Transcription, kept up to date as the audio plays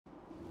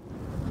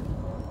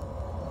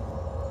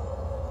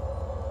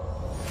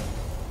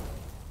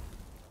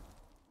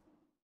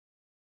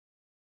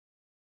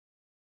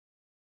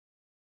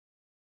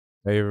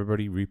Hey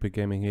everybody, Reaper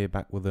Gaming here,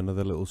 back with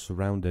another little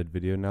SurrounDead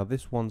video. Now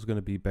this one's going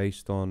to be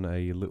based on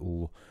a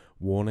little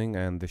warning,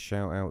 and the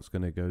shout out's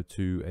going to go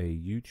to a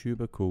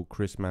YouTuber called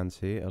Chris Mans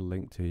here. A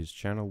link to his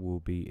channel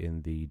will be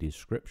in the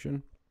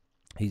description.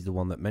 He's the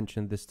one that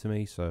mentioned this to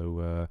me,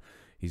 so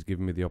he's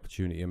given me the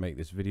opportunity to make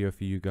this video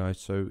for you guys.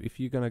 So if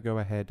you're going to go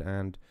ahead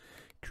and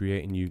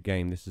create a new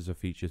game, this is a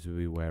feature to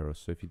be aware of.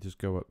 So if you just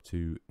go up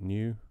to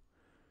new,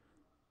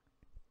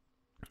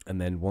 and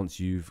then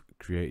once you've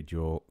created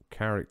your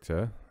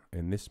character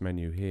in this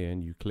menu here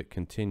and you click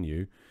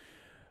continue,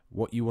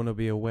 what you want to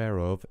be aware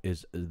of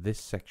is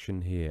this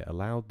section here,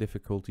 allow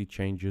difficulty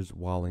changes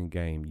while in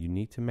game. You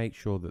need to make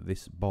sure that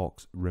this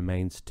box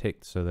remains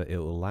ticked so that it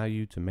will allow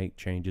you to make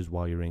changes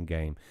while you're in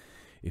game.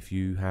 If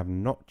you have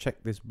not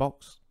checked this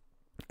box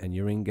and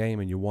you're in game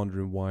and you're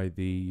wondering why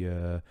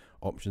the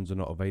options are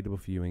not available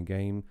for you in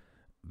game,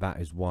 that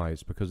is why.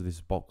 It's because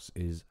this box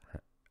is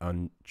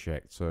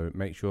unchecked, so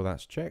make sure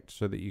that's checked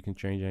so that you can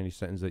change any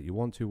settings that you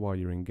want to while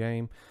you're in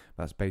game.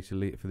 That's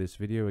basically it for this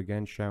video.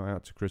 Again, shout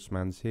out to Chris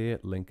Mans here,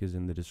 link is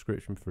in the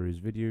description for his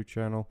video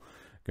channel.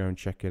 Go and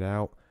check it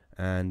out,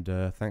 and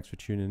thanks for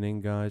tuning in,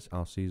 guys.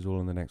 I'll see you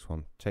all in the next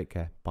one. Take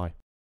care, bye.